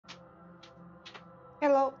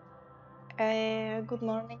Hello, good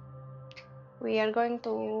morning. We are going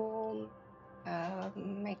to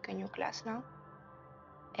make a new class now,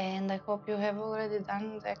 and I hope you have already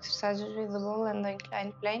done the exercises with the ball and the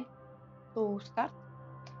inclined plane to start.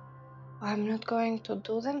 I'm not going to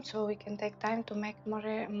do them, so we can take time to make more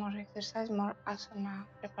exercise, more asana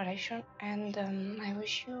preparation, and I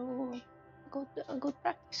wish you a good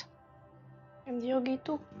practice. And yogi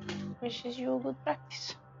too wishes you good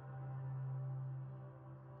practice.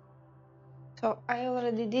 So I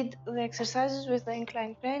already did the exercises with the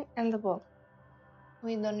inclined plane and the ball.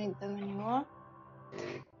 We don't need them anymore.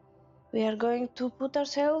 We are going to put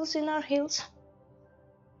ourselves in our heels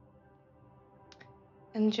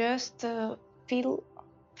and just feel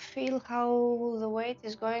how the weight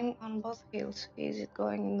is going on both heels. Is it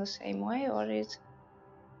going in the same way, or is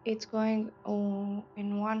it's going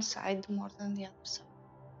in one side more than the other side?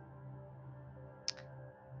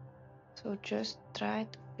 So just try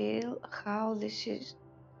to feel how this is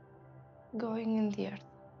going in the earth.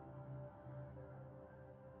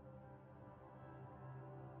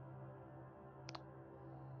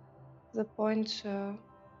 The points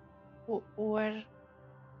where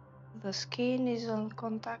the skin is on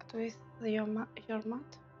contact with your mat,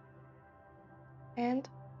 and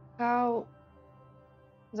how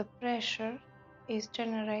the pressure is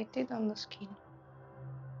generated on the skin.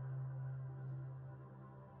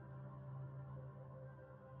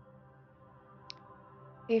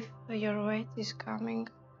 If your weight is coming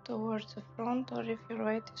towards the front or if your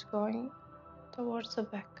weight is going towards the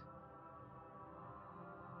back.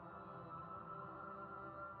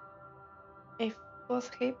 If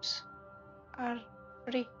both hips are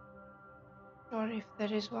free, or if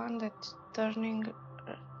there is one that's turning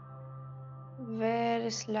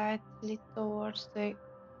very slightly towards the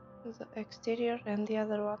exterior and the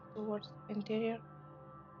other one towards the interior.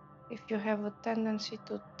 If you have a tendency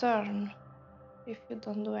to turn if you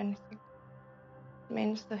don't do anything, it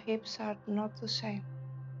means the hips are not the same.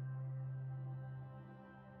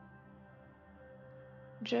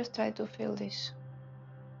 Just try to feel this,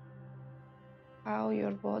 how your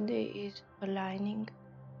body is aligning.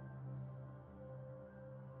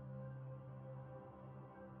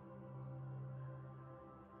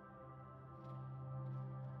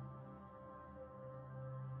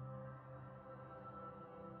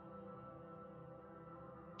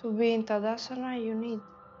 To be in Tadasana, you need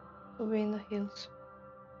to be in the heels.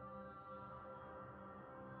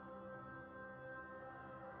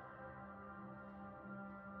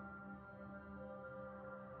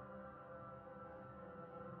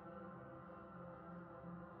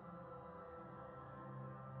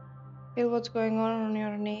 Feel what's going on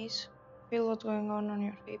your knees. Feel what's going on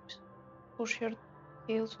your hips. Push your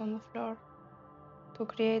heels on the floor to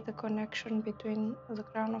create a connection between the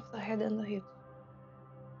crown of the head and the heels.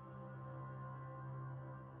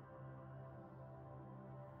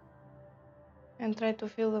 And try to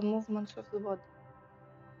feel the movements of the body.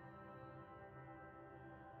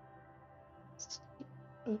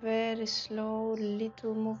 Very slow,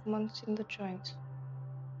 little movements in the joints.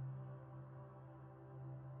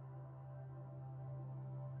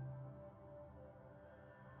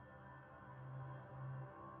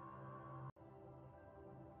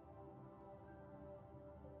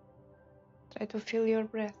 Try to feel your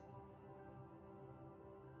breath.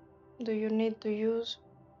 Do you need to use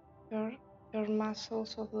your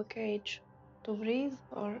muscles of the cage to breathe,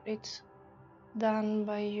 or it's done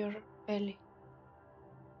by your belly?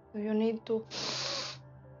 Do you need to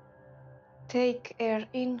take air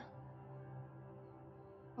in,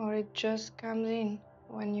 or it just comes in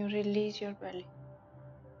when you release your belly?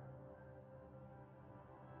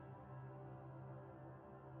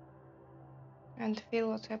 And feel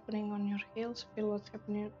what's happening on your heels, feel what's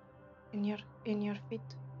happening in your feet.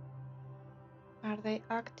 Are they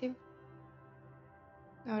active?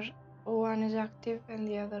 Or one is active and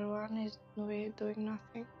the other one is doing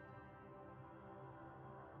nothing?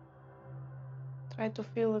 Try to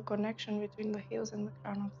feel the connection between the heels and the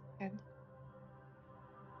crown of the head.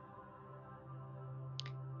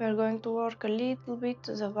 We are going to work a little bit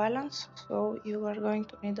the balance, so you are going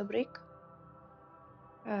to need a brick.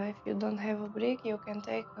 If you don't have a brick, you can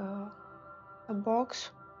take a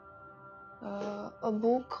box, a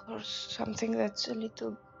book, or something that's a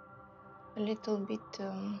little bit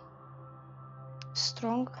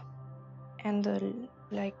strong and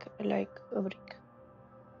like a brick.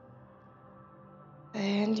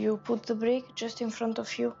 And you put the brick just in front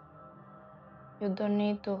of you. You don't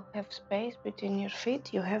need to have space between your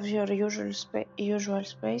feet. You have your usual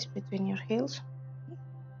space between your heels.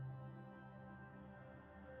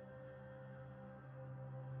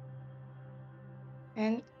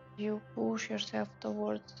 and you push yourself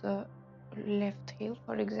towards the left heel,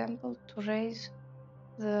 for example, to raise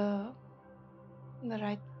the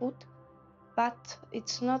right foot. But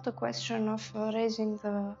it's not a question of raising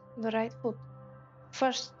the right foot.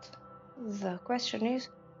 First, the question is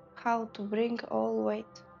how to bring all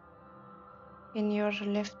weight in your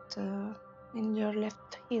left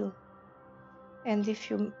heel. And if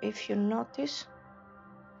you notice,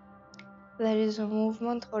 there is a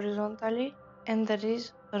movement horizontally and there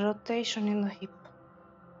is a rotation in the hip.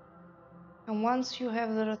 And once you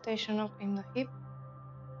have the rotation up in the hip,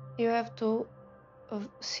 you have to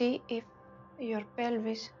see if your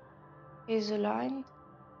pelvis is aligned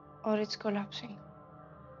or it's collapsing.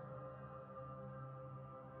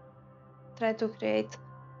 Try to create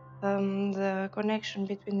the connection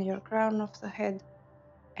between your crown of the head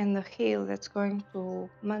and the heel that's going to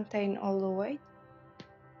maintain all the weight.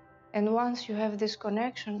 And once you have this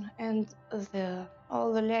connection and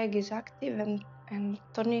all the leg is active and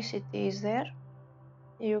tonicity is there,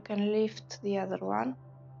 you can lift the other one,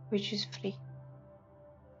 which is free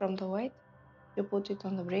from the weight. You put it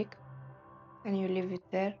on the brick and you leave it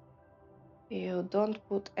there. You don't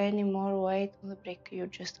put any more weight on the brick. You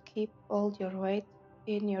just keep all your weight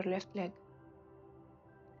in your left leg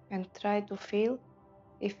and try to feel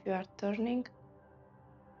if you are turning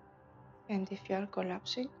and if you are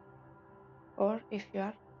collapsing or if you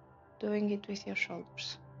are doing it with your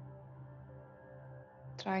shoulders.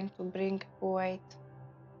 Trying to bring weight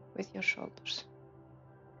with your shoulders.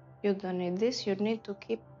 You don't need this, you need to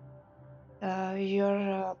keep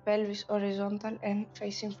your pelvis horizontal and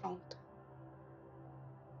facing front.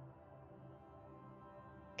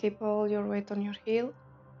 Keep all your weight on your heel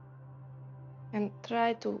and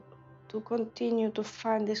try to continue to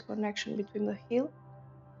find this connection between the heel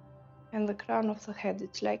and the crown of the head.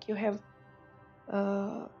 It's like you have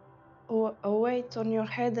a weight on your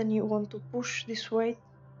head and you want to push this weight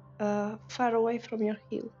far away from your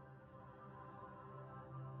heel.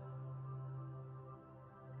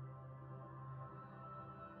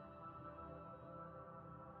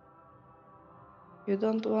 You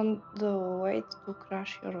don't want the weight to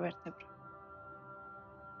crush your vertebra.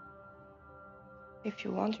 If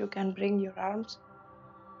you want, you can bring your arms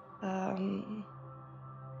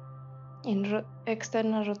in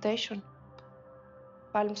external rotation,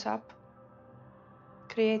 palms up,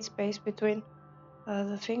 create space between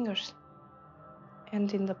the fingers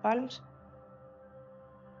and in the palms,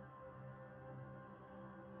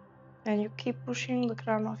 and you keep pushing the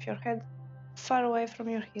crown of your head far away from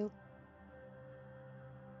your heel.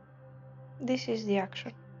 This is the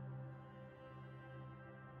action.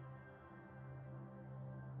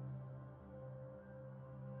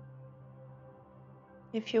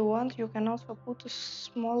 If you want, you can also put a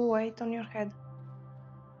small weight on your head.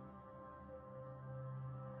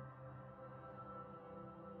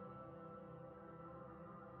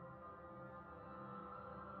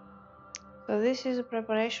 So this is a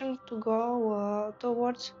preparation to go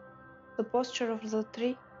towards the posture of the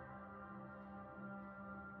tree.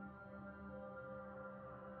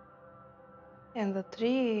 And the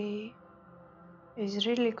tree is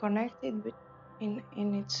really connected in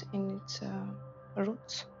its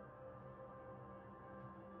roots.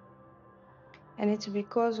 And it's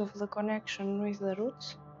because of the connection with the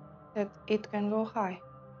roots that it can go high.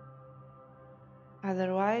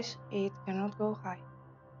 Otherwise, it cannot go high.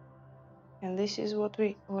 And this is what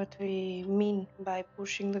we mean by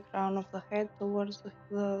pushing the crown of the head towards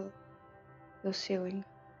the ceiling.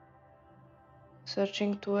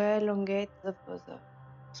 Searching to elongate the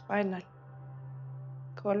spinal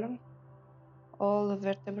column, all the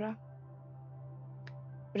vertebrae.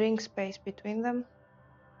 Bring space between them.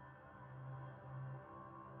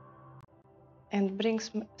 And bring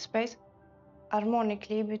space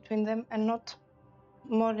harmonically between them and not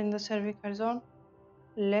more in the cervical zone,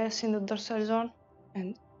 less in the dorsal zone,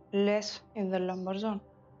 and less in the lumbar zone.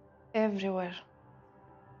 Everywhere.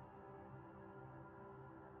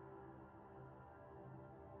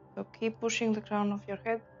 So keep pushing the crown of your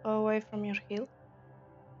head away from your heel.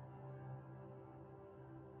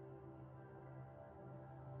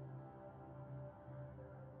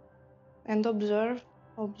 And observe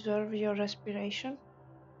your respiration.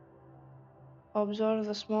 Observe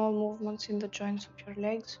the small movements in the joints of your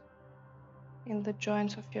legs, in the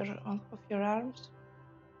joints of your arms.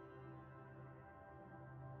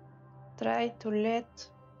 Try to let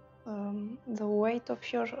the weight of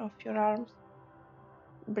your arms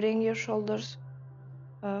bring your shoulders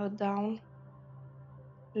down,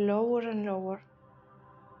 lower and lower.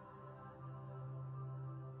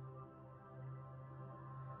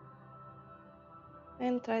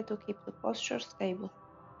 and try to keep the posture stable.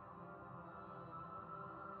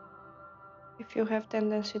 If you have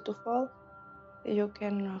tendency to fall, you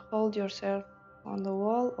can hold yourself on the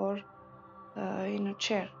wall or in a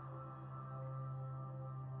chair.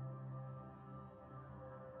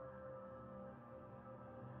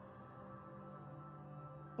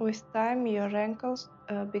 With time, your ankles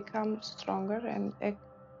become stronger and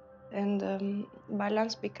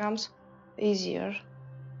balance becomes easier.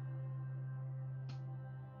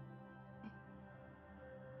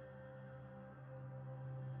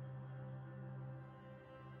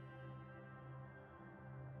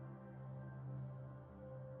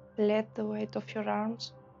 Let the weight of your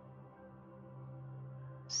arms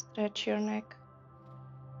stretch your neck.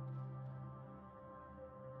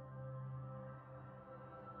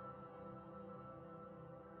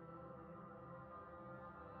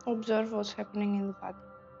 Observe what's happening in the body.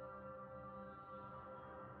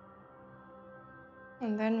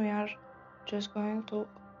 And then we are just going to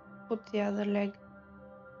put the other leg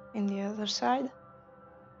in the other side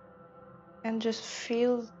and just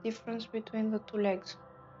feel the difference between the two legs.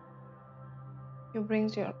 You bring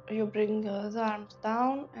the arms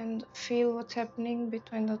down and feel what's happening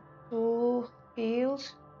between the two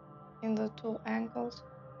heels, in the two ankles,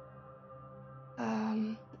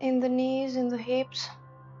 in the knees, in the hips,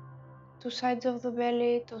 two sides of the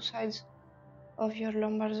belly, two sides of your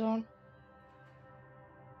lumbar zone.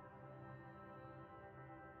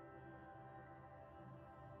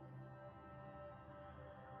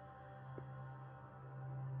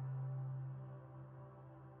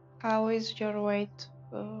 How is your weight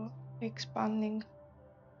expanding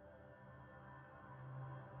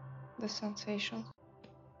the sensations?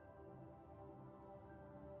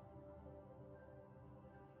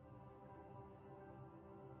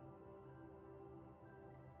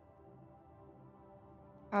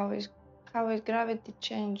 How is gravity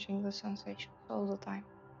changing the sensations all the time?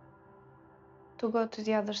 To go to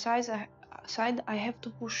the other side, I have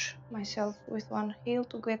to push myself with one heel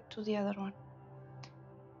to get to the other one.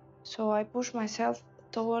 So I push myself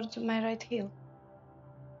towards my right heel.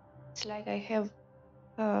 It's like I have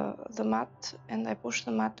the mat and I push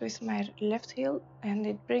the mat with my left heel and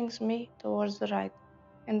it brings me towards the right.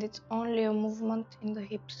 And it's only a movement in the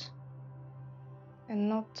hips and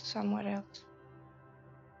not somewhere else.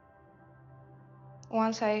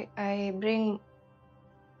 Once I bring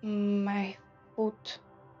my foot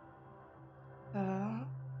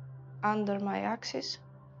under my axis,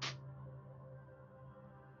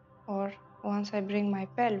 or once I bring my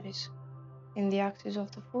pelvis in the axis of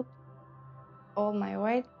the foot, all my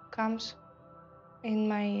weight comes in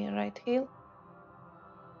my right heel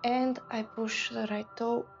and I push the right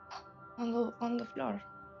toe on the floor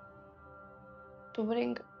to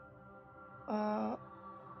bring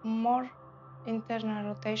more internal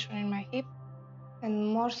rotation in my hip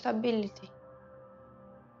and more stability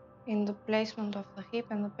in the placement of the hip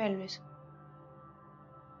and the pelvis.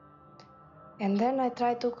 And then I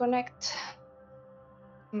try to connect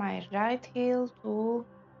my right heel to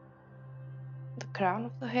the crown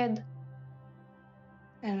of the head,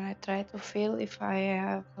 and I try to feel if I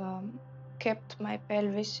have kept my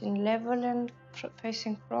pelvis in level and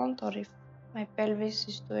facing front, or if my pelvis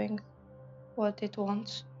is doing what it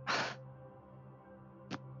wants.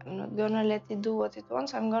 I'm not gonna let it do what it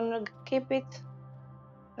wants. I'm gonna keep it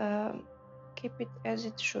as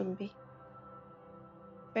it should be,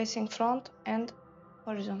 facing front and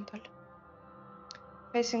horizontal.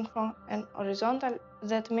 Facing front and horizontal,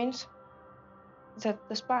 that means that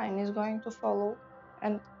the spine is going to follow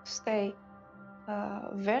and stay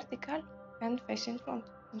vertical and facing front,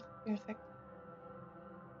 in fact.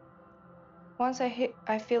 Once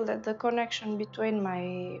I feel that the connection between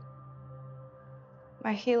my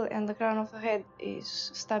heel and the crown of the head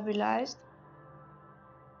is stabilized,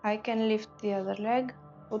 I can lift the other leg,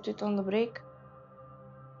 put it on the brick,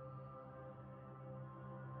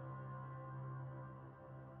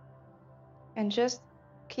 and just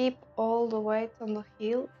keep all the weight on the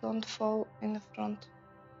heel, don't fall in the front.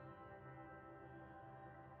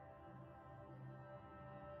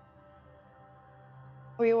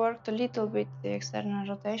 We worked a little bit the external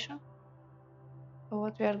rotation. So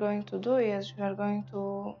what we are going to do is we are going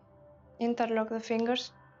to interlock the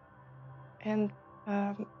fingers and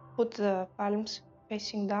put the palms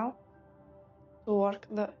facing down to work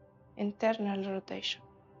the internal rotation.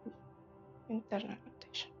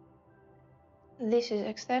 This is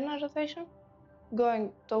external rotation,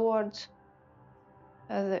 going towards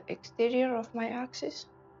the exterior of my axis,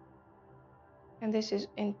 and this is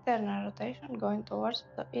internal rotation, going towards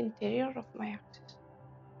the interior of my axis.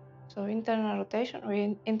 So internal rotation,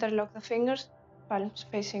 we interlock the fingers, palms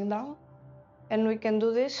facing down. And we can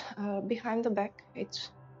do this behind the back.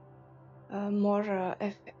 It's more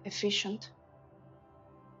efficient.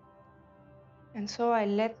 And so I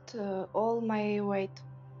let all my weight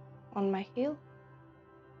on my heel.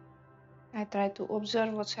 I try to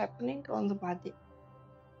observe what's happening on the body.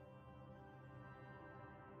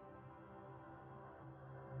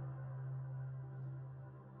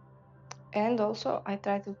 And also I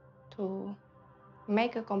try to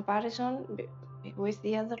make a comparison with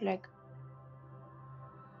the other leg.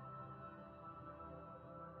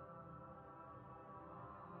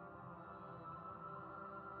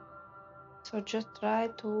 So just try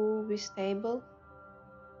to be stable,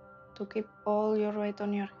 to keep all your weight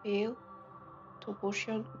on your heel, to push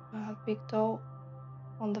your big toe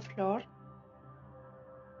on the floor.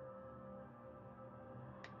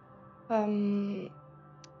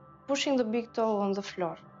 Pushing the big toe on the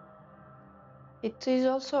floor. It is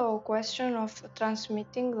also a question of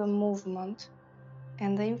transmitting the movement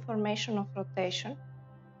and the information of rotation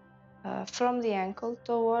from the ankle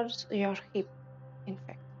towards your hip, in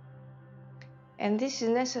fact. And this is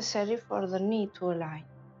necessary for the knee to align.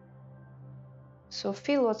 So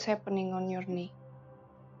feel what's happening on your knee.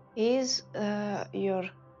 Is your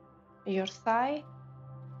thigh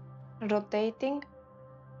rotating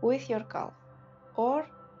with your calf, or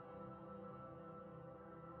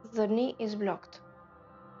the knee is blocked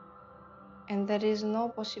and there is no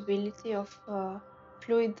possibility of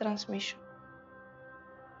fluid transmission?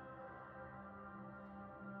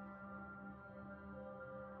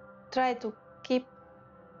 Try to keep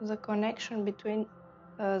the connection between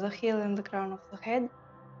the heel and the crown of the head,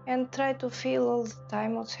 and try to feel all the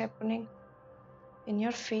time what's happening in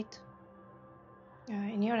your feet,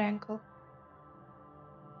 in your ankle,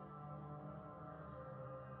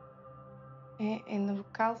 in the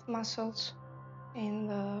calf muscles, in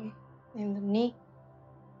the knee,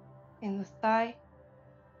 in the thigh,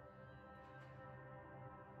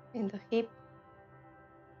 in the hip,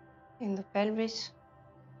 in the pelvis,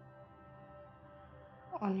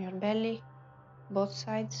 on your belly, both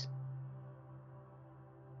sides.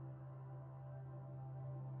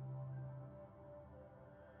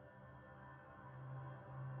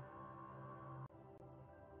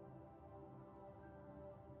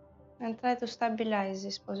 And try to stabilize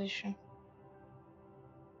this position.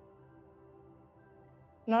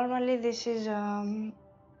 Normally this is a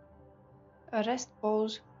rest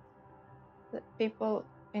pose that people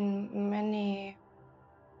in many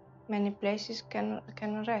places can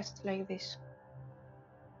rest like this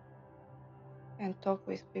and talk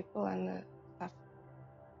with people and stuff.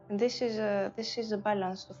 And this is a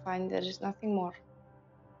balance to find. There is nothing more.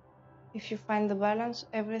 If you find the balance,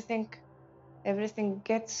 everything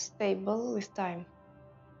gets stable with time.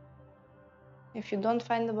 If you don't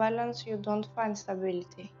find the balance, you don't find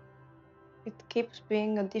stability. It keeps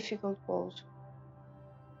being a difficult pose.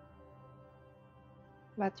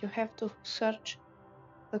 But you have to search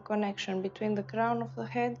the connection between the crown of the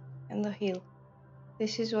head and the heel.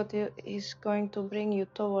 This is what is going to bring you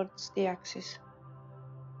towards the axis.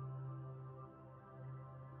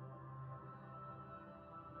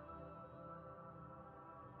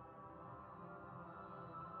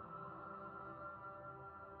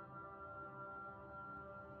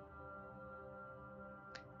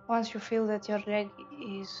 Once you feel that your leg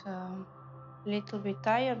is a little bit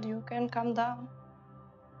tired, you can come down.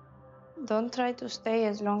 Don't try to stay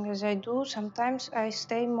as long as I do. Sometimes I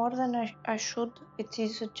stay more than I should. It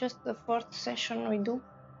is just the 4th session we do.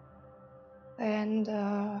 And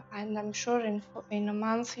I'm sure in a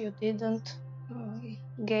month you didn't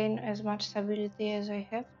gain as much stability as I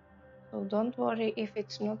have. So don't worry if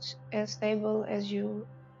it's not as stable as you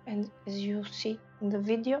see in the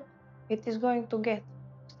video. It is going to get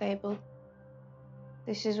stable.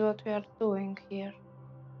 This is what we are doing here.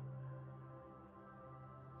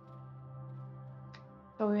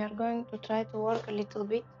 So we are going to try to work a little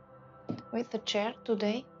bit with the chair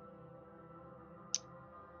today.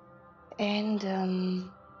 And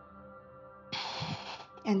you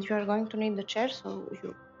are going to need the chair, so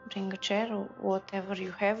you bring a chair or whatever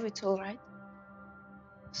you have, it's all right.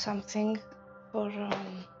 Something for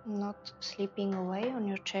not sleeping away on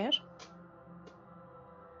your chair.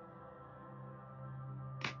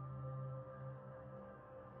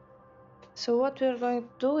 So what we are going to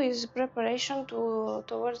do is preparation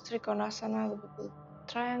towards Trikonasana, the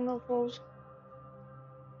triangle pose.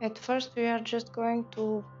 At first we are just going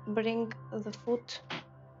to bring the foot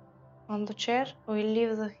on the chair. We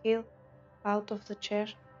leave the heel out of the chair.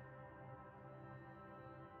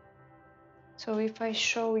 So if I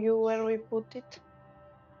show you where we put it.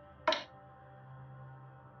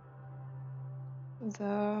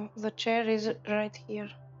 the chair is right here.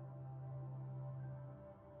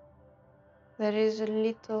 There is a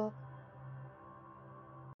little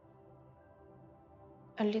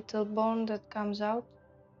bone that comes out.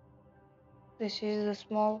 This is the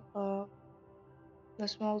small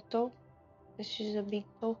toe. This is the big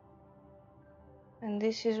toe, and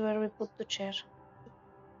this is where we put the chair.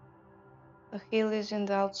 The heel is in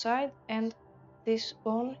the outside, and this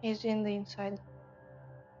bone is in the inside.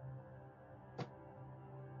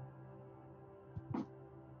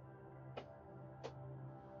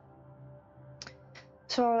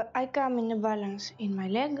 So I come in a balance in my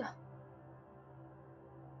leg,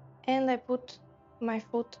 and I put my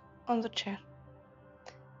foot on the chair.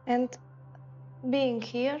 And being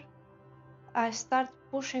here, I start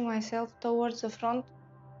pushing myself towards the front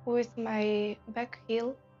with my back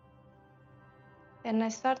heel, and I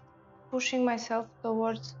start pushing myself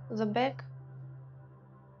towards the back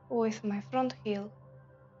with my front heel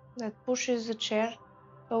that pushes the chair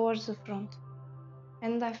towards the front.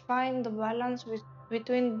 And I find the balance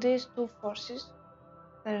between these two forces.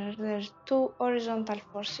 There's two horizontal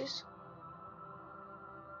forces,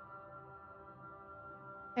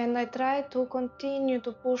 and I try to continue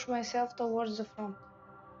to push myself towards the front.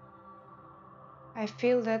 I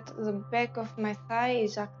feel that the back of my thigh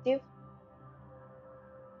is active.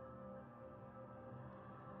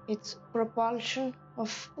 It's propulsion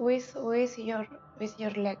with your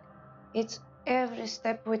leg. It's every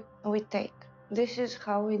step we take. This is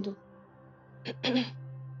how we do.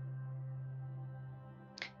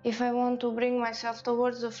 If I want to bring myself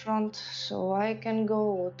towards the front so I can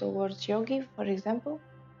go towards yogi, for example,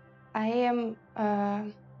 I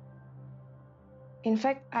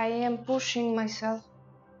am pushing myself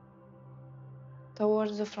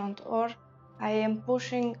towards the front, or I am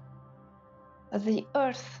pushing the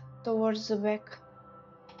earth towards the back.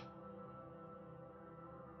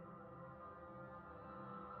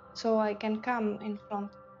 So I can come in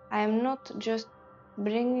front. I am not just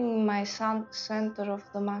bringing my center of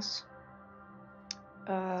the mass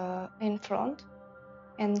in front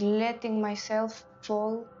and letting myself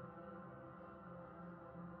fall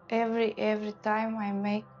every time I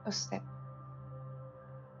make a step.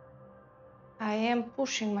 I am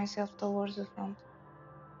pushing myself towards the front.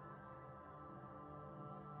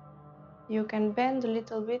 You can bend a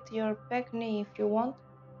little bit your back knee if you want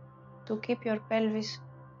to keep your pelvis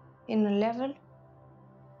in a level,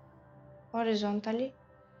 horizontally,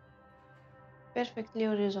 perfectly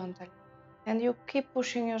horizontally. And you keep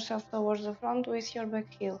pushing yourself towards the front with your back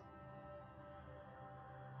heel.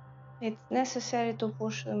 It's necessary to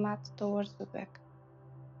push the mat towards the back.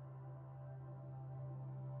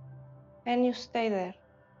 And you stay there.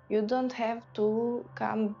 You don't have to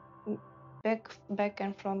come back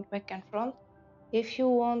and front. If you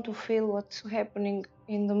want to feel what's happening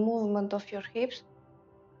in the movement of your hips,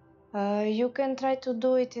 you can try to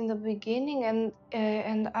do it in the beginning,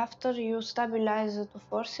 and after you stabilize the two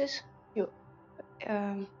forces,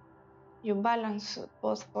 you balance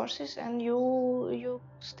both forces and you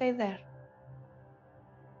stay there.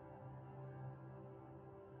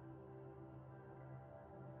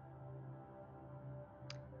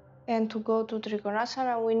 And to go to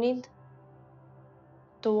Trikonasana, we need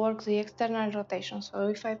to work the external rotation. So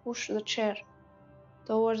if I push the chair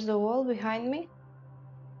towards the wall behind me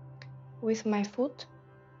with my foot,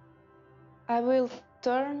 I will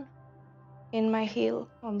turn in my heel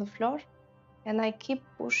on the floor, and I keep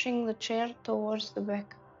pushing the chair towards the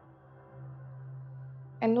back.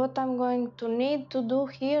 And what I'm going to need to do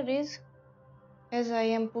here is, as I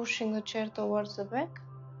am pushing the chair towards the back,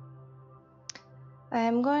 I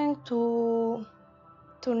am going to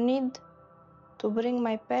need to bring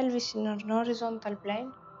my pelvis in an horizontal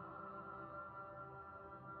plane.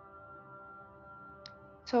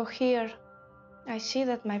 So here I see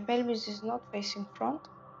that my pelvis is not facing front,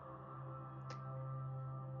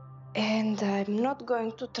 and I'm not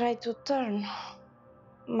going to try to turn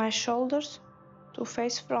my shoulders to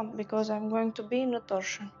face front because I'm going to be in a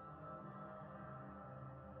torsion.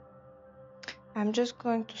 I'm just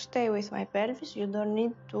going to stay with my pelvis. You don't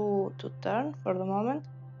need to turn for the moment.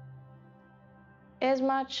 As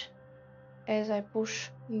much as I push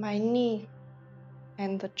my knee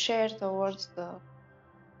and the chair towards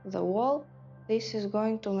the wall, this is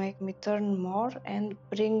going to make me turn more and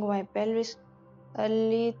bring my pelvis a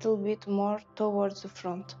little bit more towards the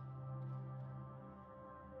front.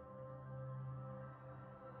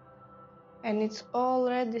 And it's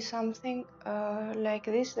already something like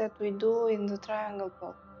this that we do in the triangle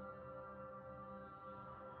pose.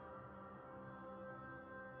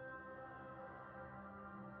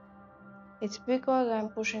 It's because I'm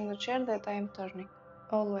pushing the chair that I'm turning.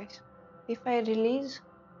 always. If I release,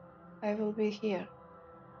 I will be here.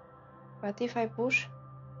 But if I push,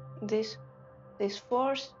 this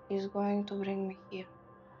force is going to bring me here.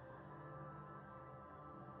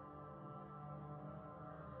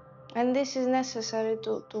 And this is necessary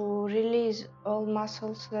to release all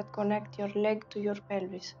muscles that connect your leg to your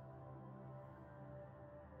pelvis.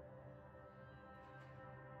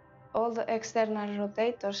 All the external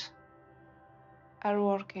rotators are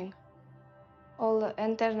working. All the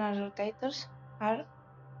internal rotators are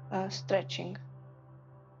stretching.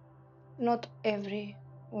 Not every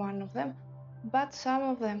one of them, but some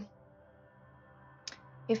of them.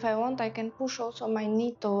 If I want, I can push also my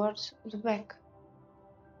knee towards the back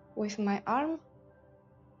with my arm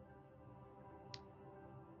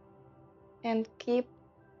and keep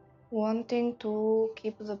wanting to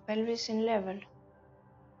keep the pelvis in level.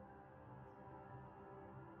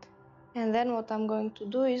 And then what I'm going to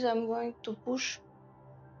do is I'm going to push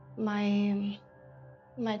my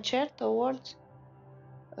chair towards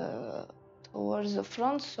the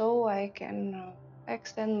front, so I can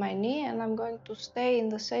extend my knee, and I'm going to stay in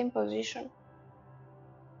the same position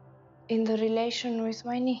in the relation with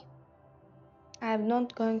my knee. I'm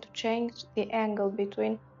not going to change the angle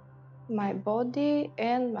between my body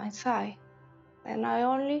and my thigh, and I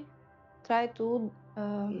only try to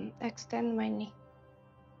extend my knee.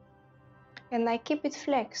 And I keep it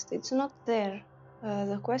flexed, it's not there.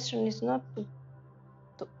 The question is not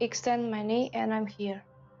to extend my knee and I'm here.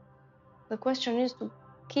 The question is to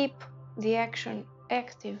keep the action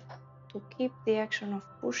active, to keep the action of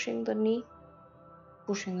pushing the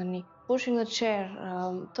chair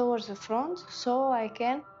towards the front, so I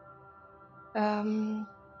can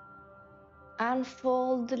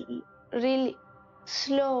unfold really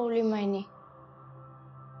slowly my knee.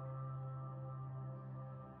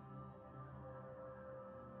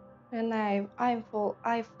 And I unfold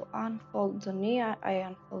the knee, I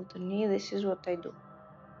unfold the knee. This is what I do.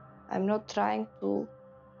 I'm not trying to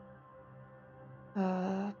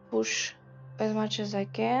push as much as I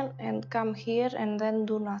can and come here and then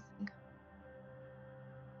do nothing.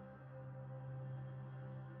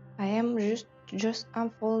 I am just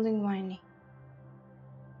unfolding my knee.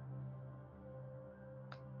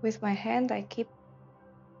 With my hand, I keep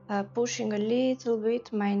pushing a little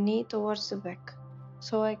bit my knee towards the back,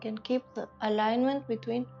 so I can keep the alignment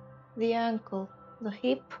between the ankle, the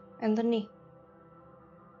hip, and the knee.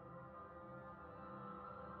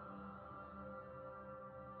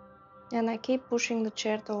 And I keep pushing the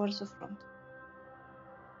chair towards the front.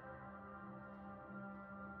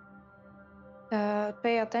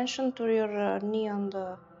 Pay attention to your knee on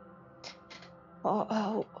the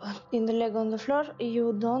in the leg on the floor.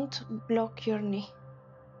 You don't block your knee.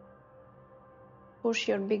 Push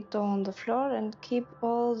your big toe on the floor and keep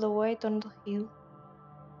all the weight on the heel.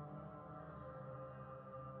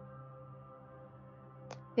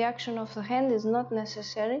 The action of the hand is not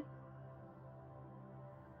necessary.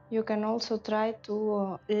 You can also try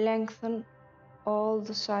to lengthen all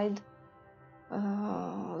the side,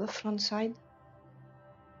 the front side.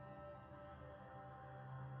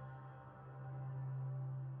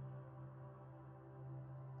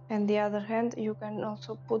 And the other hand, you can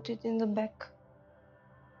also put it in the back.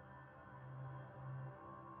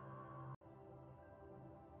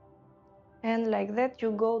 And like that,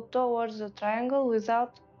 you go towards the triangle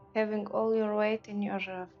without having all your weight in your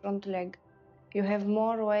front leg. You have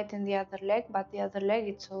more weight in the other leg, but the other leg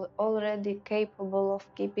it's already capable of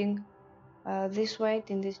keeping this weight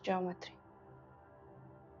in this geometry.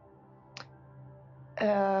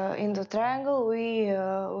 In the triangle, we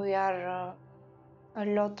are a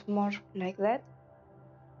lot more like that.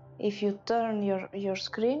 If you turn your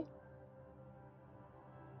screen,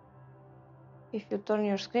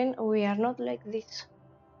 we are not like this.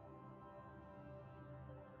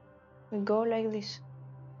 We go like this,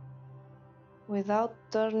 without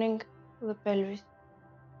turning the pelvis.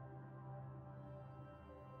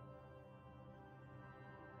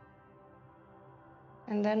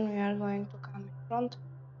 And then we are going to come in front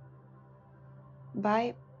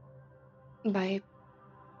by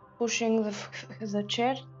pushing the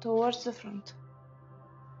chair towards the front.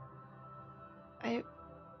 I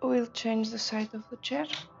will change the side of the chair.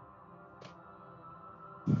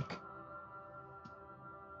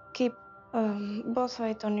 Keep both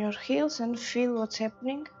weight on your heels and feel what's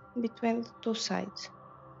happening between the two sides.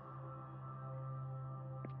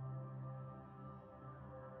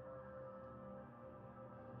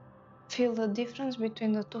 Feel the difference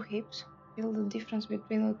between the two hips, feel the difference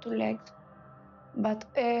between the two legs, but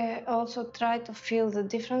also try to feel the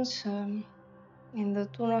difference in the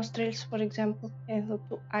two nostrils, for example, and the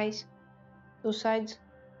two eyes. two sides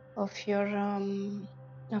of your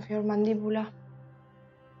mandibula.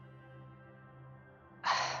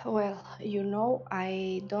 Well, you know,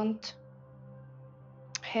 I don't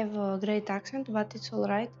have a great accent, but it's all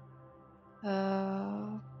right.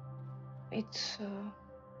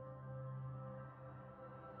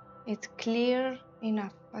 It's clear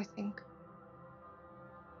enough, I think.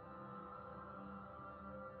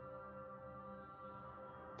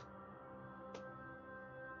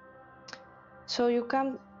 So you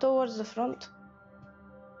come towards the front.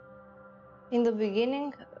 In the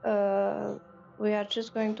beginning, we are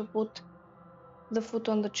just going to put the foot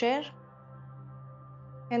on the chair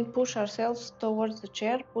and push ourselves towards the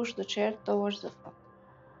chair, push the chair towards the front.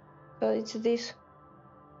 So it's this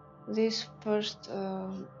first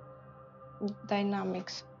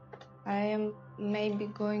dynamics. I am maybe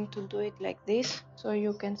going to do it like this, so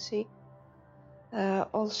you can see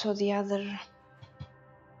also the other.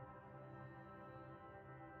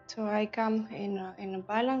 So I come in a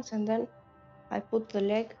balance, and then I put the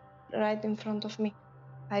leg right in front of me.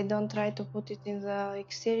 I don't try to put it in the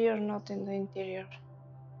exterior, not in the interior.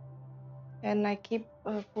 And I keep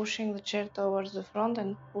pushing the chair towards the front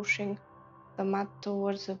and pushing the mat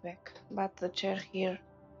towards the back. But the chair here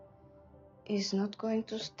is not going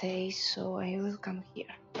to stay, so I will come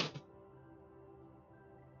here.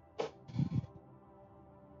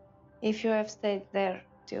 If you have stayed there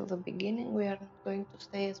till the beginning, we are not going to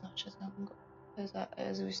stay as much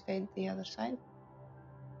as we stayed the other side.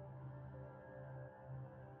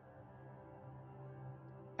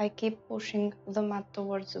 I keep pushing the mat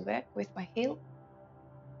towards the back with my heel.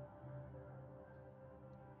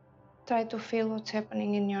 Try to feel what's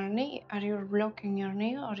happening in your knee. Are you blocking your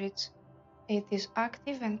knee, or it is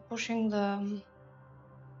active and pushing the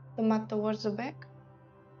mat towards the back?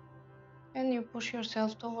 And you push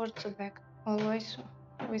yourself towards the back, always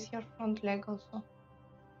with your front leg also.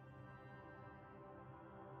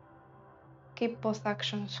 Keep both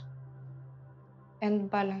actions and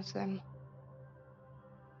balance them.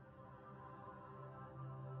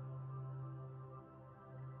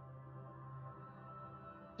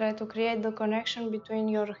 Try to create the connection between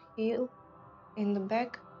your heel in the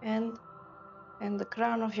back and the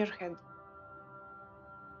crown of your head.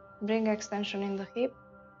 Bring extension in the hip.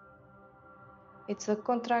 It's a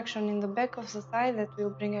contraction in the back of the thigh that will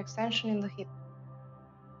bring extension in the hip.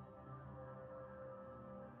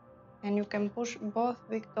 And you can push both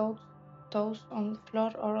big toes on the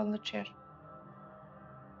floor or on the chair.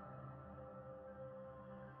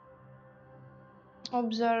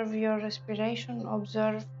 Observe your respiration,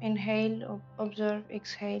 observe inhale, observe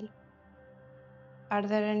exhale. Are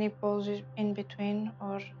there any pauses in between,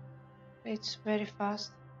 or it's very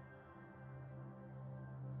fast?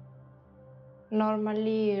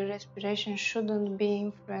 Normally, respiration shouldn't be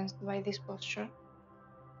influenced by this posture.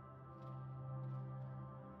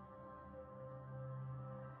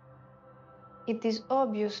 It is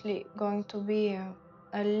obviously going to be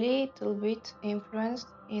a little bit influenced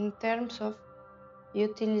in terms of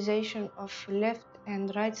utilization of left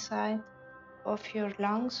and right side of your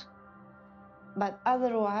lungs, but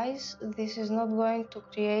otherwise this is not going to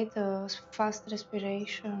create a fast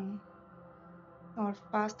respiration or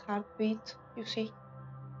fast heartbeat, you see.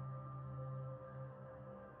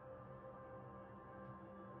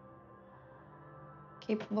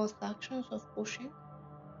 Keep both actions of pushing.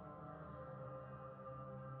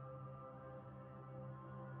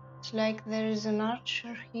 It's like there is an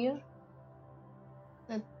archer here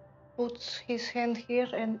that puts his hand here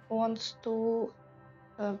and wants to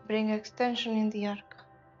bring extension in the arc.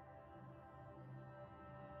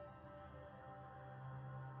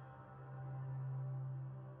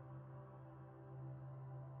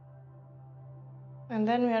 And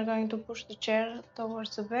then we are going to push the chair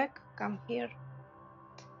towards the back, come here,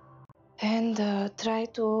 and try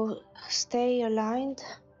to stay aligned.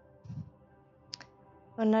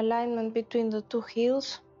 An alignment between the two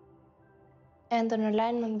heels and an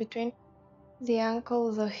alignment between the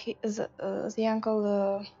ankle, the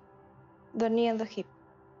knee and the hip.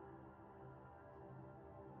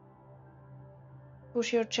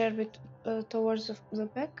 Push your chair towards the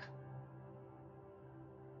back.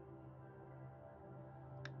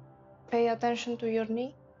 Pay attention to your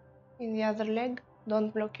knee in the other leg.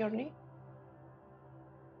 Don't block your knee.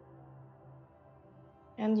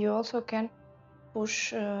 And you also can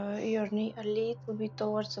push your knee a little bit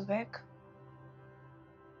towards the back.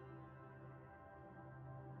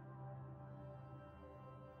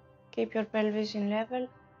 Keep your pelvis in level,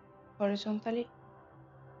 horizontally.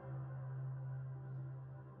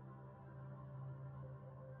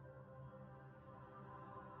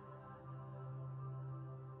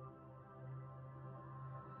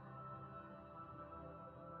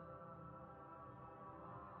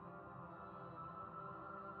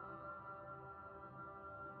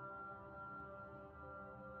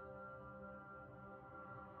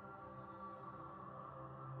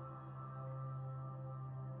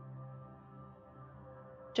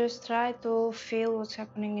 Just try to feel what's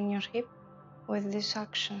happening in your hip with these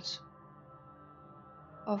actions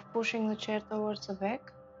of pushing the chair towards the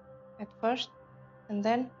back at first, and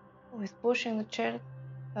then with pushing the chair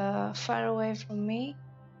far away from me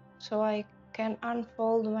so I can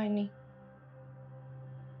unfold my knee.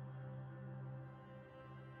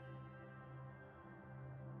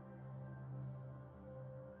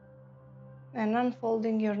 And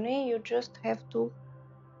unfolding your knee, you just have to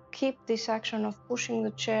keep this action of pushing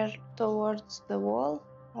the chair towards the wall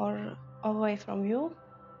or away from you.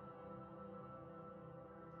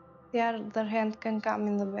 The other hand can come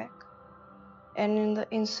in the back and in the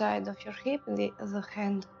inside of your hip. The other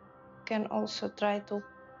hand can also try to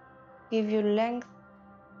give you length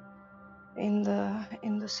in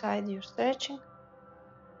the side you're stretching.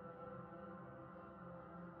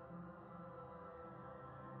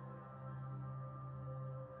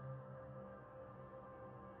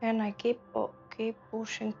 And I keep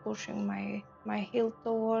pushing my heel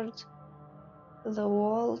towards the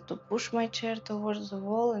wall, to push my chair towards the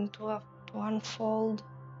wall and to unfold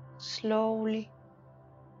slowly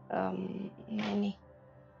my knee.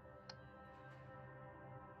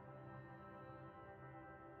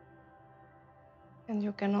 And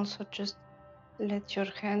you can also just let your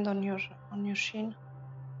hand on your shin.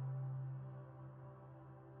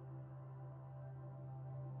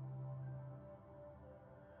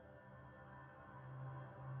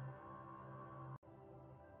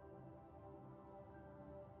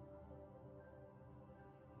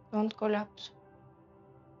 Don't collapse.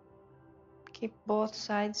 Keep both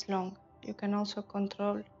sides long. You can also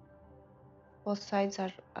control both sides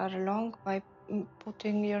are long by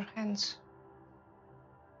putting your hands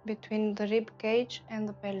between the rib cage and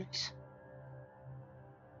the pelvis.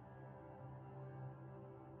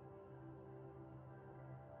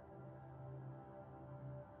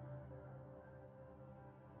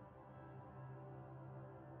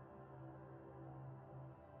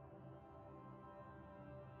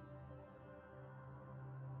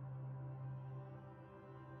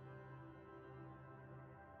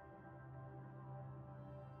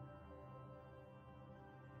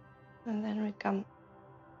 And then we come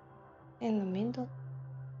in the middle.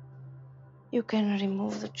 You can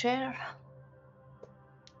remove the chair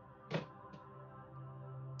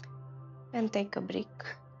and take a break.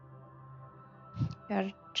 We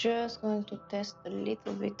are just going to test a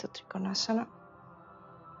little bit of Trikonasana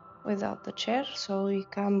without the chair. So we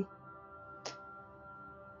come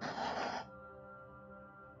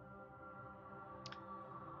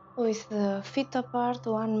with the feet apart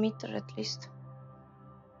 1 meter at least.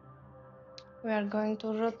 We are going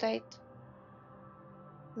to rotate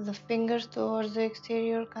the fingers towards the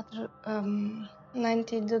exterior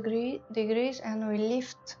 90 degrees, and we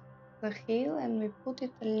lift the heel and we put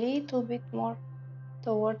it a little bit more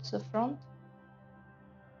towards the front.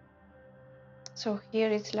 So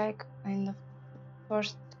here it's like in the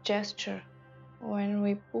first gesture when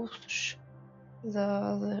we push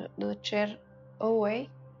the chair away,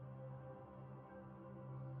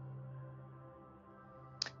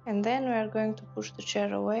 and then we are going to push the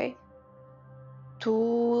chair away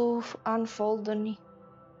to unfold the knee.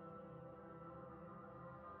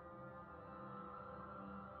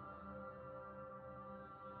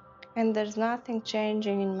 And there's nothing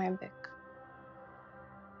changing in my back.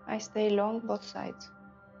 I stay long both sides.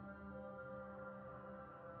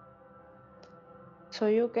 So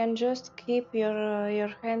you can just keep your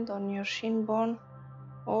hand on your shin bone,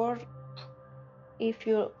 or if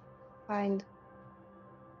you find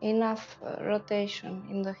enough rotation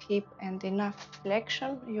in the hip and enough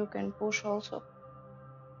flexion, you can push also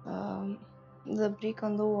the brick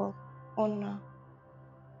on the wall,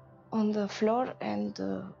 on the floor, and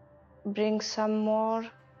bring some more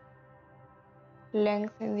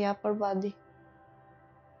length in the upper body.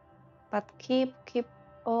 But keep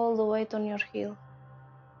all the weight on your heel,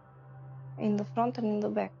 in the front and in the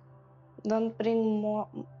back. Don't bring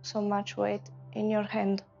so much weight in your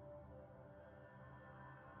hand.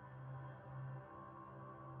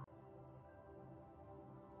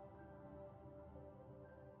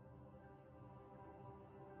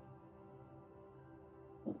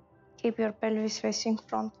 Keep your pelvis facing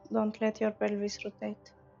front. Don't let your pelvis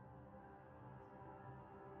rotate.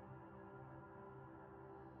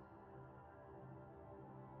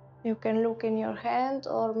 You can look in your hand,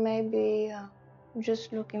 or maybe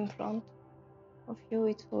just look in front of you,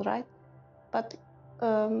 it's all right. But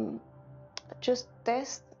just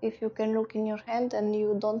test if you can look in your hand and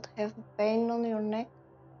you don't have pain on your neck.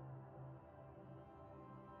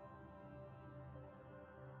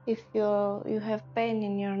 If you have pain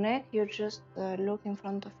in your neck, you just look in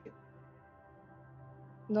front of you.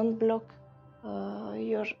 Don't block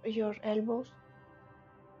your elbows.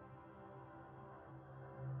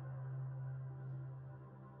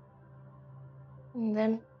 And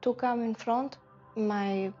then to come in front,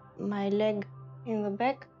 my leg in the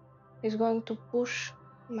back is going to push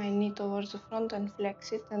my knee towards the front and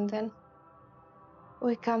flex it, and then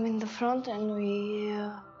we come in the front and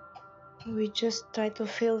we just try to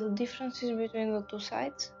feel the differences between the two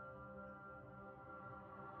sides.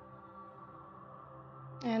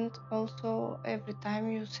 And also, every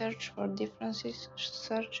time you search for differences,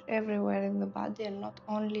 search everywhere in the body and not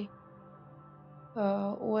only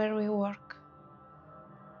where we work.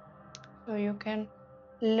 So you can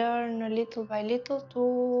learn little by little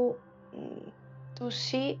to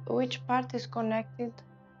see which part is connected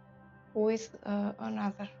with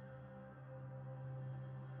another,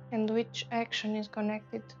 and which action is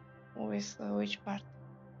connected with which part.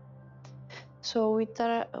 So we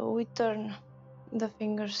turn the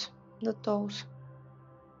fingers, the toes,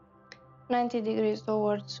 90 degrees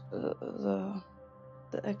towards the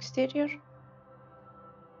exterior,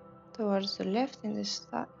 towards the left in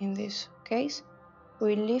this case.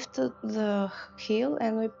 We lift the heel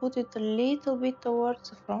and we put it a little bit towards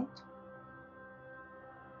the front.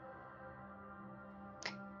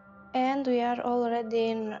 And we are already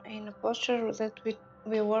in a posture that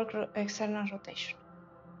we work external rotation.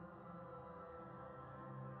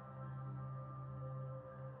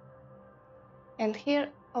 And here,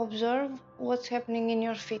 observe what's happening in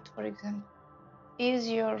your feet, for example. Is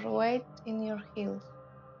your weight in your heels?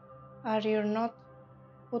 Are you not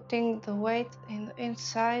putting the weight in the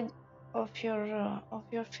inside of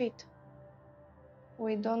your feet?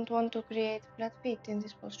 We don't want to create flat feet in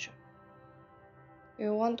this posture. We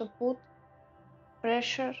want to put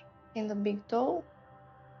pressure in the big toe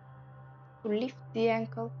to lift the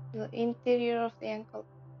ankle, the interior of the ankle,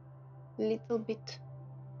 a little bit.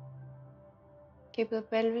 Keep the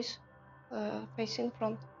pelvis facing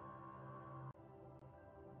front.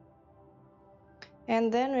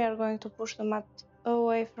 And then we are going to push the mat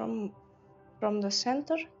away from the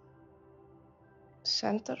center,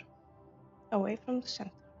 away from the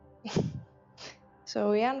center.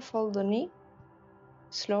 So we unfold the knee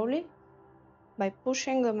slowly by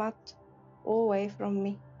pushing the mat away from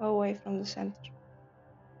me, away from the center.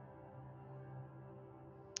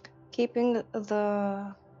 Keeping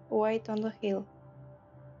the weight on the heel.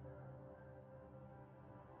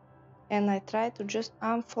 And I try to just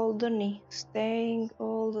unfold the knee, staying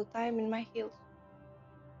all the time in my heels.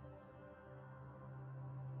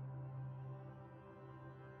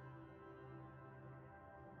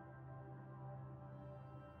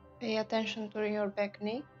 Pay attention to your back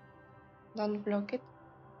knee. Don't block it.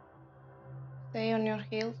 Stay on your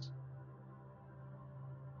heels.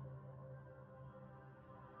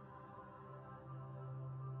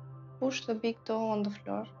 Push the big toe on the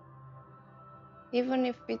floor. Even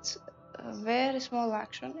if it's a very small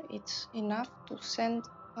action, it's enough to send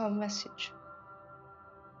a message.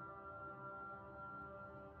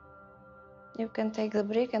 You can take the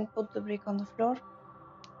brick and put the brick on the floor,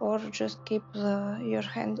 or just keep your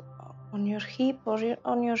hand on your hip or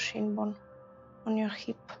on your shin bone, on your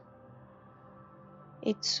hip.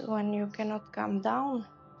 It's when you cannot come down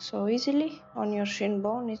so easily on your shin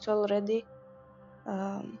bone, it's already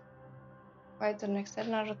quite an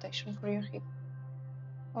external rotation for your hip.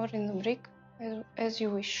 Or in the brick, as you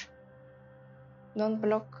wish. Don't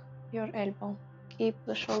block your elbow. Keep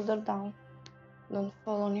the shoulder down. Don't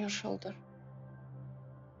fall on your shoulder.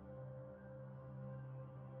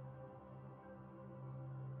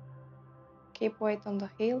 Keep weight on the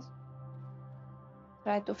heels.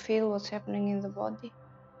 Try to feel what's happening in the body.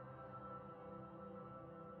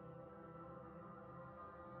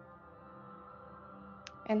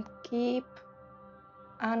 And keep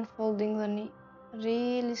unfolding the knee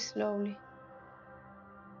really slowly.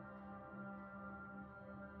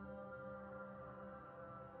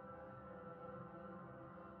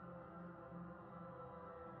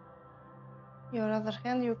 Your other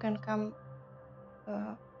hand, you can come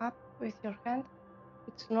up with your hand.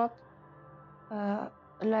 It's not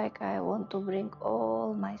like I want to bring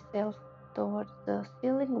all myself towards the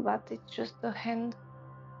ceiling, but it's just the hand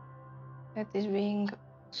that is being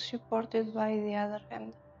supported by the other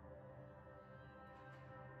hand.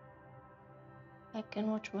 I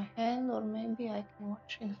can watch my hand, or maybe I can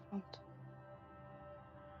watch in front.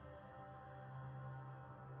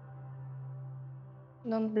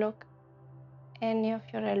 Don't block any of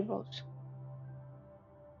your elbows.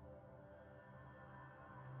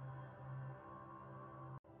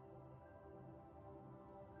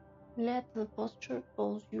 Let the posture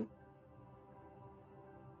pose you.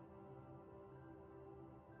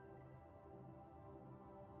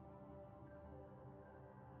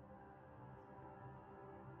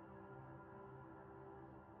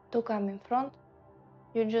 to come in front.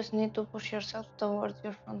 You just need to push yourself towards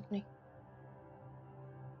your front knee.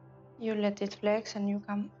 You let it flex and you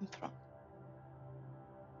come in front.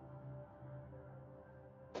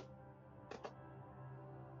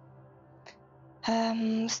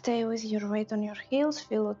 Stay with your weight on your heels.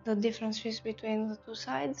 Feel the differences between the two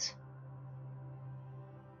sides.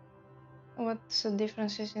 What's the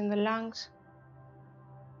differences in the lungs,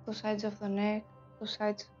 two sides of the neck, two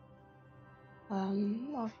sides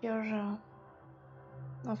of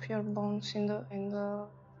your bones in the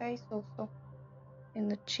face, also in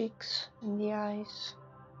the cheeks, in the eyes,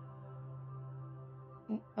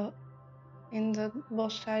 in the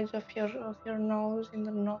both sides of your nose, in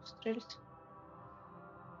the nostrils.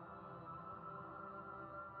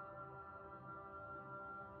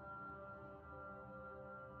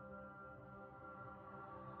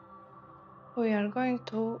 We are going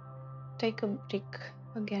to take a break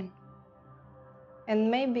again.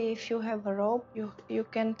 And maybe if you have a rope, you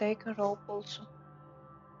can take a rope also.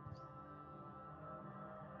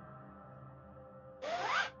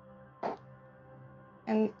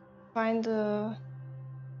 And find a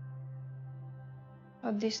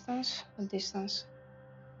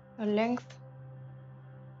length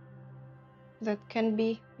that can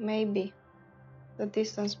be maybe the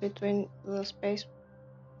distance between the space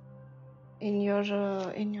in your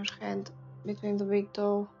head, between the big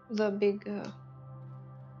toe, the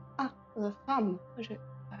thumb.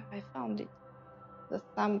 I found it. The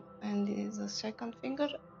thumb and the second finger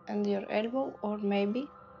and your elbow, or maybe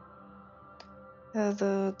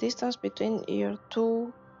the distance between your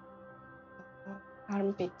two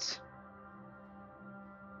armpits.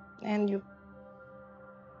 And you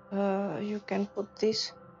can put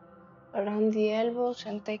this around the elbows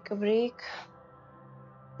and take a break.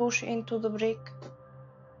 Push into the break.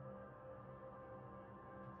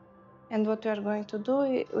 And what we are going to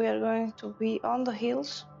do, we are going to be on the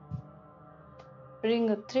heels. Bring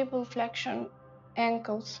a triple flexion,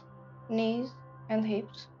 ankles, knees and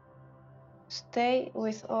hips. Stay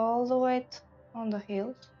with all the weight on the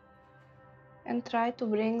heels and try to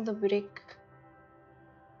bring the brick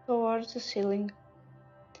towards the ceiling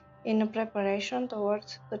in a preparation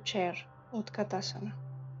towards the chair, Utkatasana.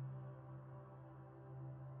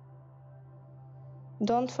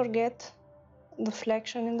 Don't forget the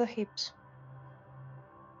flexion in the hips.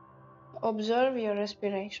 Observe your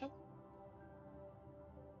respiration.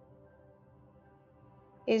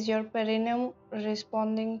 Is your perineum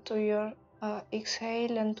responding to your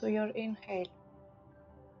exhale and to your inhale?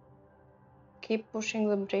 Keep pushing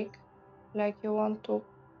the brick like you want to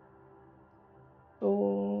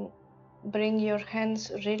bring your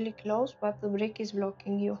hands really close, but the brick is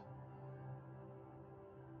blocking you.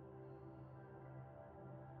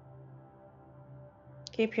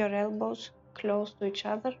 Keep your elbows close to each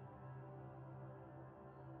other.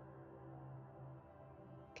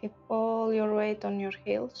 Keep all your weight on your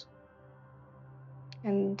heels.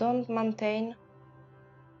 And don't maintain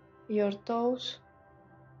your toes.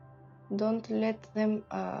 Don't let them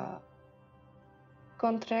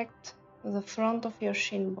contract the front of your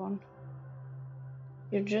shin bone.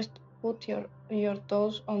 You just put your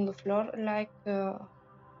toes on the floor like a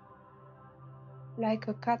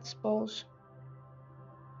cat's paws.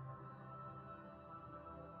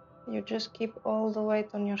 You just keep all the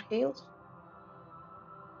weight on your heels.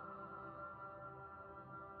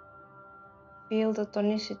 Feel the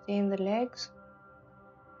tonicity in the legs.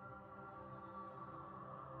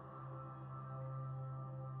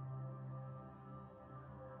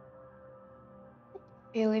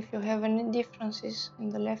 Feel if you have any differences in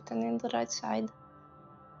the left and in the right side.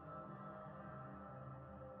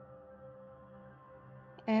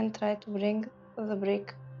 And try to bring the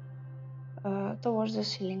brick towards the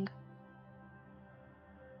ceiling.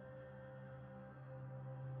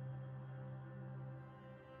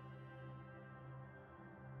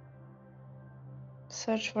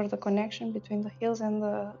 Search for the connection between the heels and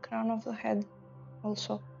the crown of the head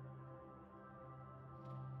also.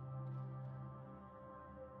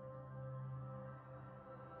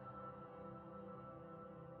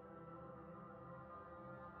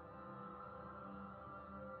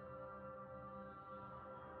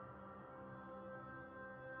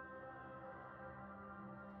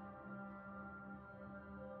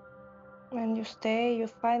 When you stay, you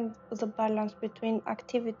find the balance between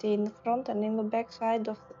activity in the front and in the back side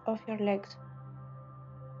of your legs.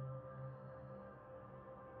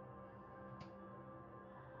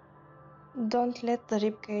 Don't let the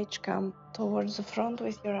rib cage come towards the front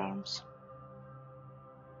with your arms.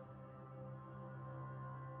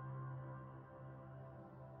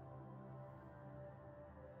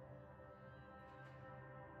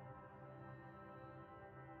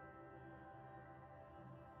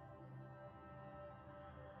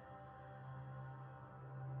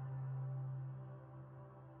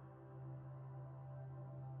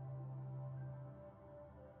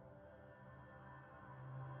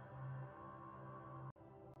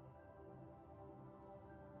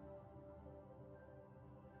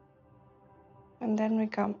 and then we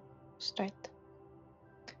come straight.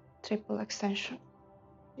 Triple extension.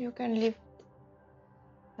 You can leave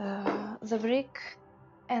the brick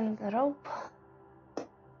and the rope.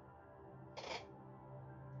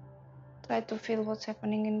 Try to feel what's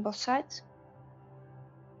happening in both sides.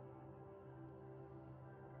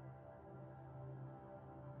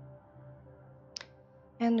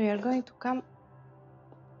 And we are going to come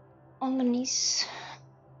on the knees.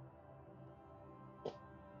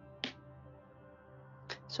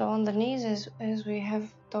 So on the knees, as we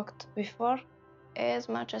have talked before, as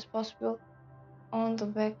much as possible on the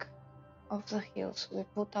back of the heels. We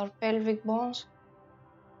put our pelvic bones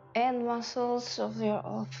and muscles of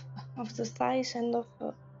the thighs and of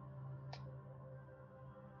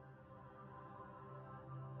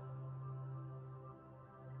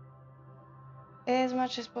as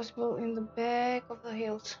much as possible in the back of the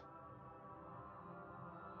heels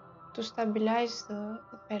to stabilize the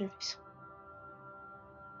pelvis.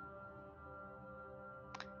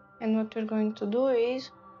 And what we're going to do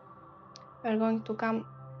is we're going to come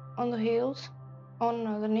on the heels,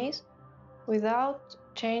 on the knees, without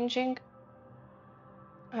changing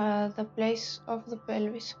the place of the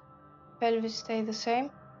pelvis. Pelvis stay the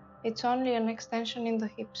same. It's only an extension in the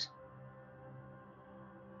hips.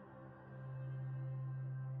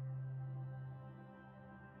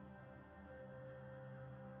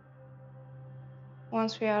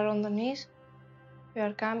 Once we are on the knees, we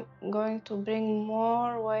are going to bring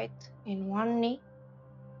more weight in one knee.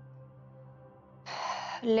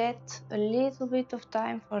 Let a little bit of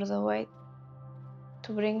time for the weight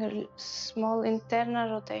to bring a small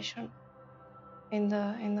internal rotation in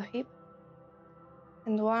the hip.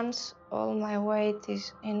 And once all my weight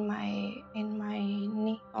is in my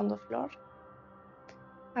knee on the floor,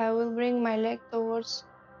 I will bring my leg towards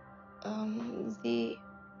the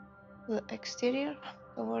exterior,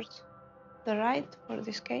 towards the right for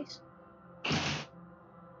this case.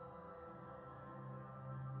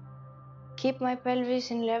 Keep my pelvis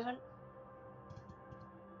in level.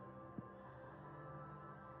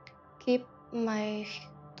 Keep my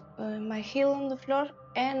heel on the floor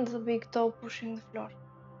and the big toe pushing the floor.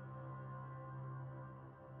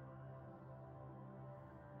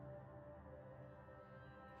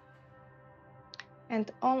 And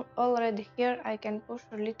already here I can push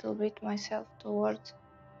a little bit myself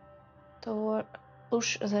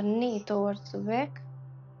push the knee towards the back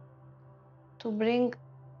to bring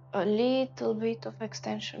a little bit of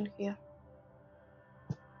extension here.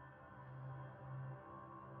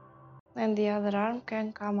 And the other arm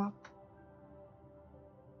can come up.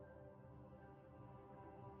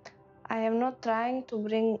 I am not trying to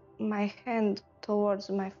bring my hand towards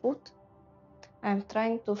my foot. I'm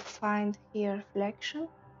trying to find here flexion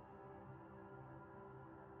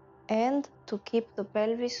and to keep the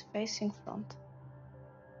pelvis facing front.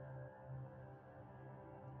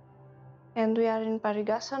 And we are in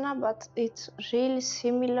Parighasana, but it's really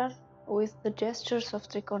similar with the gestures of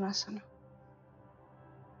Trikonasana.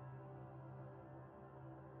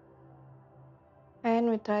 And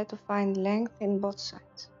we try to find length in both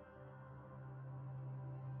sides.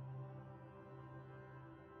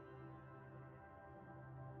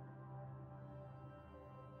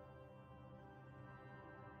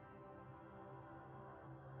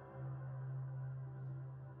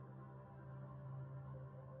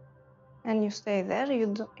 And you stay there,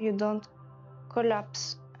 you don't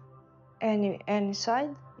collapse any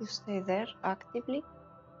side, you stay there actively.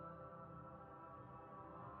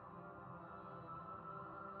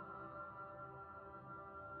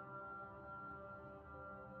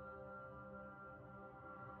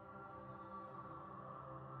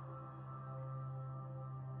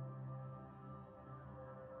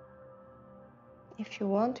 If you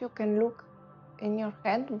want, you can look in your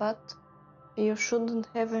hand, but you shouldn't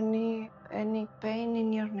have any pain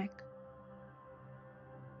in your neck.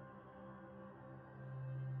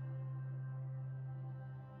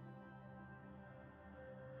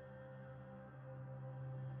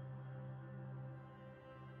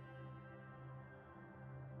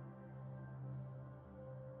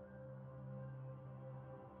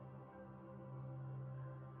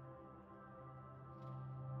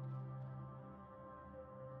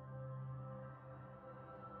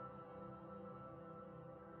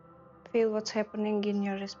 Feel what's happening in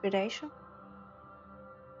your respiration.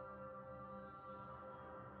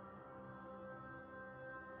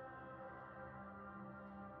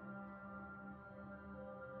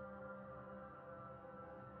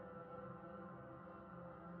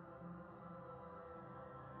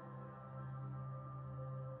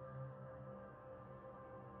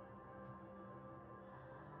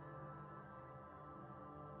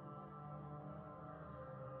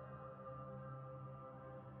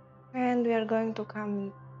 And we are going to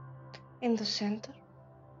come in the center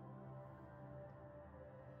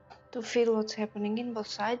to feel what's happening in both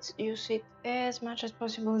sides. You sit as much as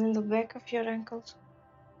possible in the back of your ankles,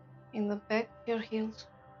 in the back of your heels.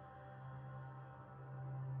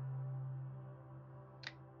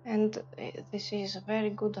 And this is a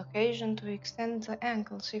very good occasion to extend the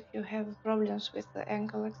ankles if you have problems with the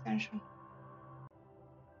ankle extension.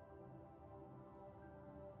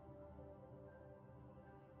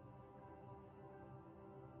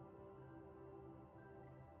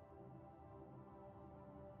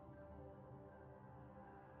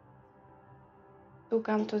 To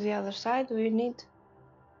come to the other side, we need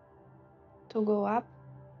to go up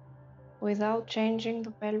without changing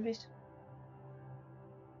the pelvis.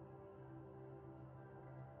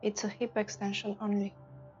 It's a hip extension only.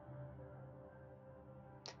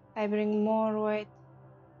 I bring more weight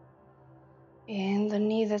in the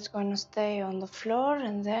knee that's going to stay on the floor,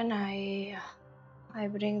 and then I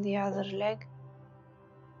bring the other leg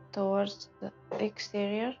towards the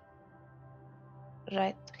exterior.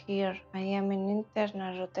 Right here I am in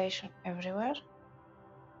internal rotation everywhere,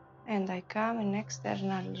 and I come in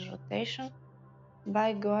external rotation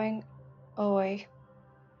by going away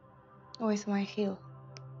with my heel.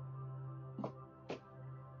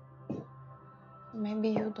 Maybe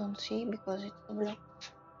you don't see because it's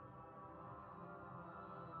blocked,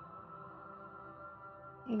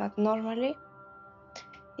 but normally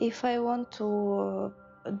if I want to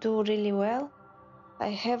do really well, I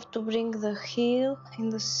have to bring the heel in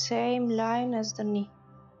the same line as the knee,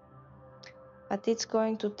 but it's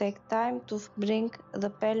going to take time to bring the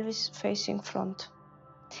pelvis facing front.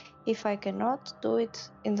 If I cannot do it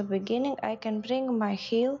in the beginning, I can bring my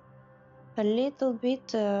heel a little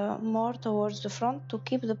bit more towards the front to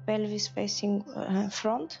keep the pelvis facing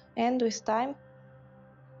front, and with time,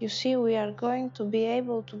 you see, we are going to be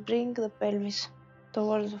able to bring the pelvis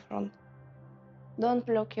towards the front. Don't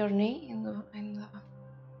block your knee in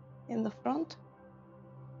the front.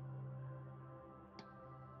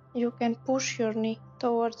 You can push your knee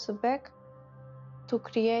towards the back to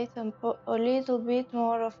create a little bit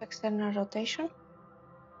more of external rotation.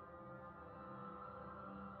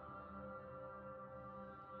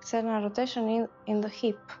 External rotation in the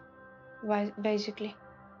hip, basically.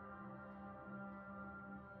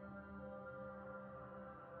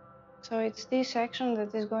 So it's this action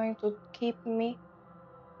that is going to keep me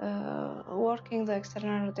working the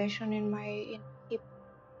external rotation in my hip.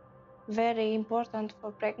 Very important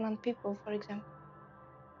for pregnant people, for example,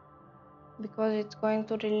 because it's going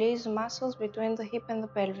to release muscles between the hip and the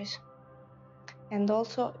pelvis, and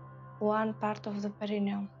also one part of the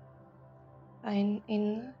perineum.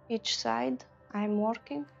 In each side I'm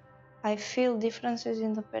working, I feel differences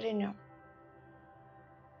in the perineum.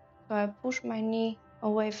 So I push my knee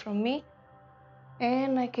away from me,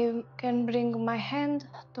 and I can bring my hand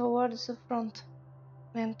towards the front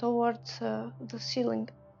and towards the ceiling,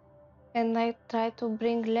 and I try to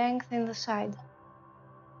bring length in the side,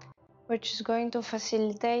 which is going to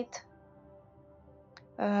facilitate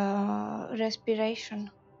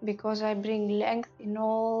respiration, because I bring length in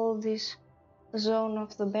all this zone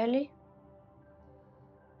of the belly,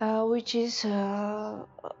 which is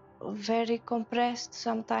very compressed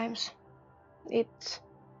sometimes. It's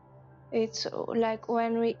like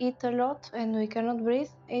when we eat a lot and we cannot breathe.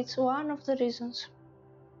 It's one of the reasons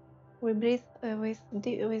we breathe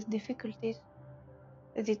with difficulties.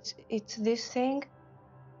 It's this thing.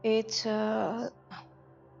 It's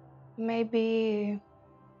maybe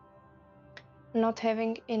not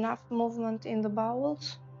having enough movement in the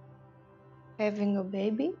bowels, having a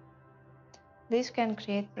baby. This can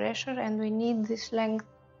create pressure, and we need this length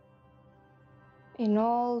in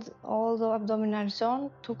all the abdominal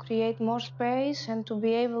zone to create more space and to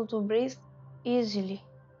be able to breathe easily.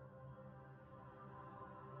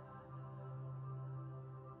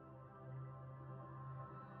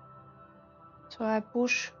 So I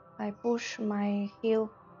push my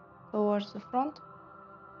heel towards the front,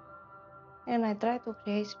 and I try to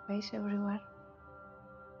create space everywhere.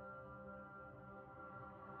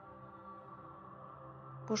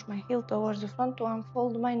 Push my heel towards the front to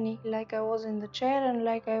unfold my knee like I was in the chair and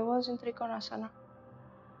like I was in Trikonasana.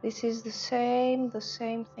 This is the same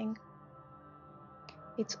thing.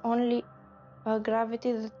 It's only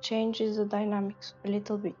gravity that changes the dynamics a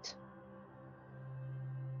little bit.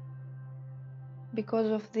 Because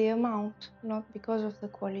of the amount, not because of the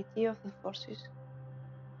quality of the forces.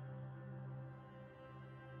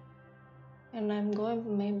 And I'm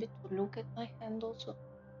going maybe to look at my hand also,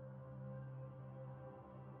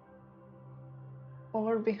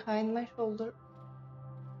 or behind my shoulder.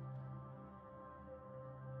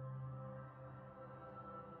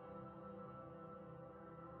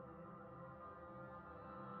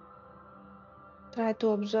 Try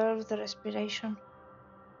to observe the respiration.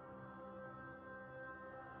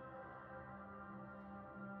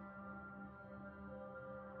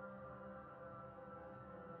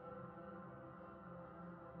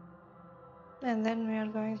 And then we are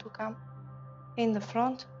going to come in the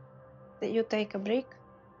front. That you take a brick.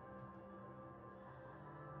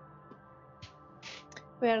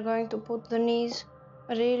 We are going to put the knees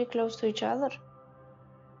really close to each other.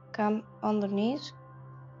 Come on the knees.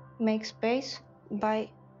 Make space by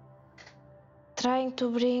trying to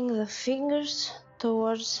bring the fingers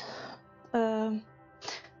towards the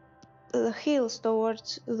heels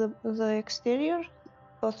towards the exterior,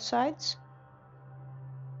 both sides,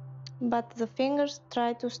 but the fingers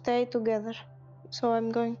try to stay together. So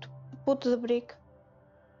I'm going to put the brick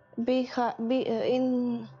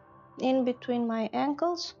in between my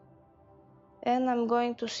ankles, and I'm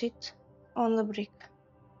going to sit on the brick.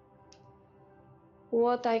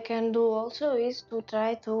 What I can do also is to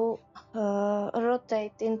try to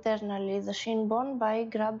rotate internally the shin bone by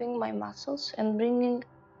grabbing my muscles and bringing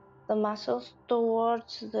the muscles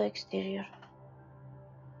towards the exterior,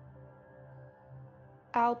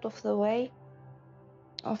 out of the way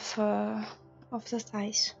of the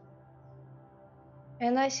thighs.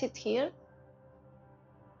 And I sit here,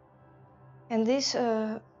 and this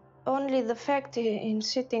only the fact in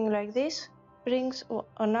sitting like this brings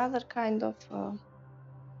another kind of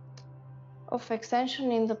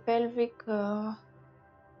extension in the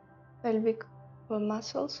pelvic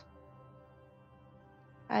muscles.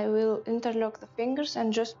 I will interlock the fingers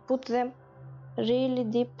and just put them really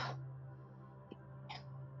deep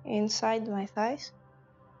inside my thighs,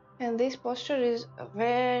 and this posture is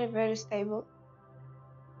very, very stable,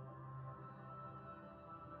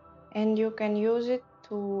 and you can use it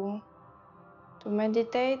to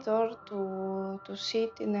meditate or to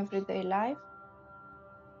sit in everyday life.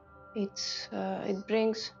 It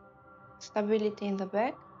brings stability in the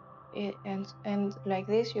back, and like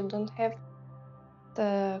this you don't have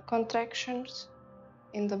the contractions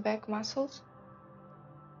in the back muscles,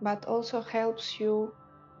 but also helps you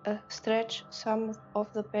stretch some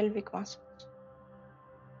of the pelvic muscles.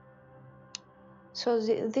 So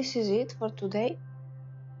this is it for today.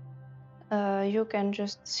 You can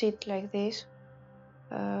just sit like this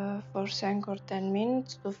for 5 or 10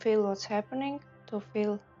 minutes to feel what's happening, to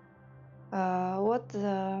feel what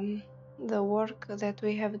the work that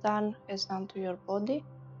we have done has done to your body,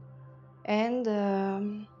 and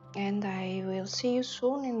I will see you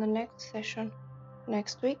soon in the next session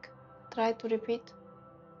next week. Try to repeat.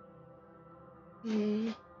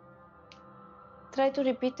 Try to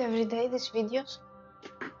repeat every day these videos.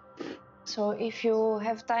 So if you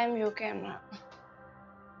have time, you can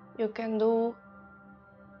do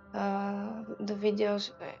the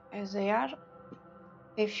videos as they are.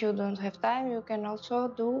 If you don't have time, you can also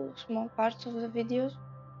do small parts of the videos.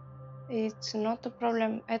 It's not a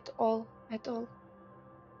problem at all.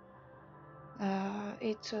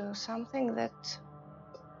 It's something that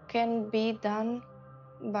can be done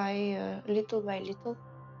by little by little.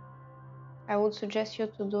 I would suggest you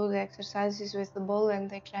to do the exercises with the ball and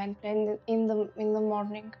the incline plane in the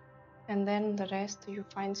morning, and then the rest you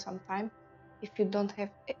find some time. If you don't have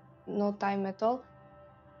no time at all,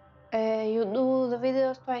 you do the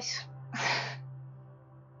videos twice.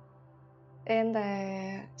 And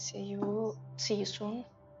see you soon.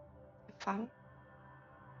 Have fun.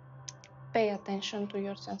 Pay attention to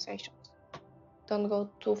your sensations. Don't go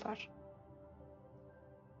too far.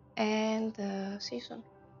 And see you soon.